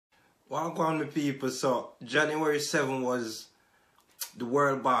Welcome to people. So January 7 was the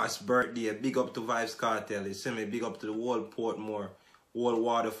world boss birthday. Big up to vybz Kartel. You see me? Big up to the whole Portmore, whole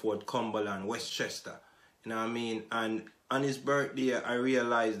Waterford, Cumberland, Westchester. You know what I mean? And on his birthday, I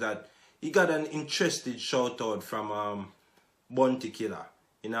realized that he got an interested shout out from Bounty Killer.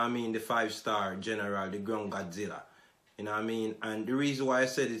 You know what I mean? The 5-star general, the Ground Godzilla. You know what I mean? And the reason why I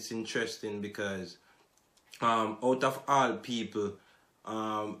said it's interesting because out of all people,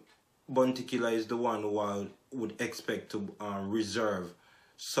 Bounty Killer is the one who I would expect to reserve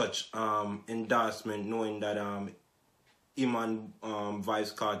such endorsement, knowing that him and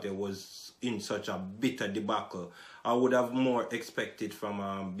vybz Kartel was in such a bitter debacle. I would have more expected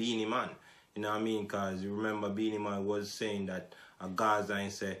from Beenie Man. You know what I mean? Because you remember Beenie Man was saying that Gaza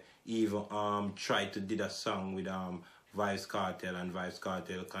and say even tried to did a song with vybz Kartel, and vybz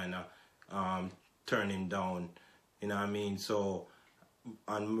Kartel kind of turned him down. You know what I mean? So,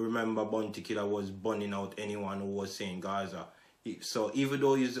 and remember Bounty Killer was burning out anyone who was saying Gaza. So even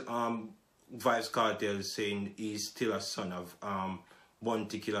though he's vybz Kartel is saying he's still a son of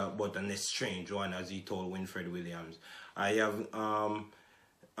Bounty Killer, but an estranged one, as he told Winfred Williams. I have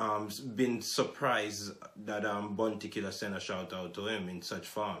been surprised that Bounty Killer sent a shout out to him in such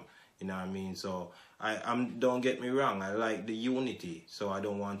form. You know what I mean? So don't get me wrong, I like the unity, so I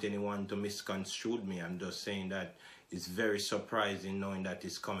don't want anyone to misconstrue me. I'm just saying that it's very surprising knowing that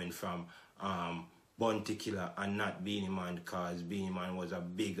it's coming from Bounty Killer and not Beenie Man, because Beenie Man was a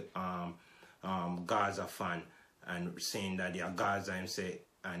big Gaza fan and saying that yeah, Gaza him say.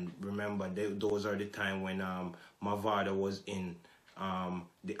 And remember, those are the time when Mavado was in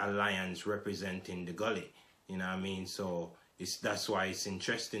the alliance representing the gully. You know what I mean? So that's why it's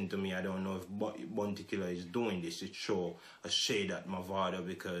interesting to me. I don't know if Bounty Killer is doing this to show a shade at Mavado,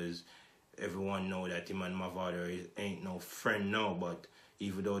 because everyone know that him and Mavado ain't no friend now, but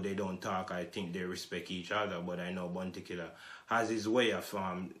even though they don't talk, I think they respect each other. But I know Bounty Killer has his way of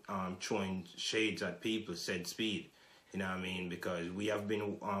throwing shades at people, said speed. You know what I mean? Because we have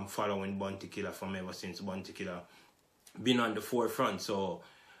been following Bounty Killer from ever since Bounty Killer been on the forefront. So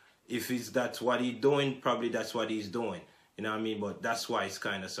if that's what he's doing, probably that's what he's doing. You know what I mean? But that's why it's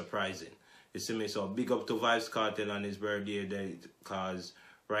kind of surprising. You see me? So big up to vybz Kartel on his birthday day, because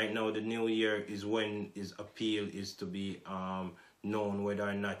right now the new year is when his appeal is to be known whether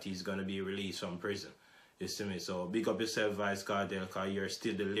or not he's going to be released from prison. You see me? So big up yourself, vybz Kartel, because you're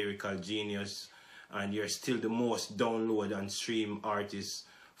still the lyrical genius and you're still the most download and stream artist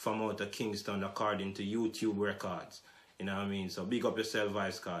from out of Kingston according to YouTube records. You know what I mean? So big up yourself,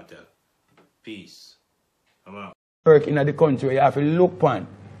 vybz Kartel. Peace. I'm out. Work in the country, you have to look on.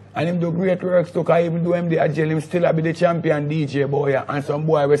 And him do great works too, because even though him dey jail, him still be the champion DJ boy. And some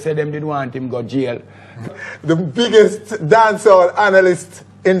boy we say them did want him go jail. The biggest dancehall analyst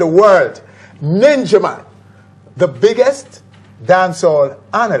in the world, Ninja Man. The biggest dancehall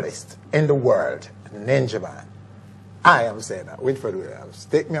analyst in the world, Ninja Man. I am saying that. Winfred Williams.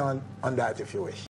 Take me on that if you wish.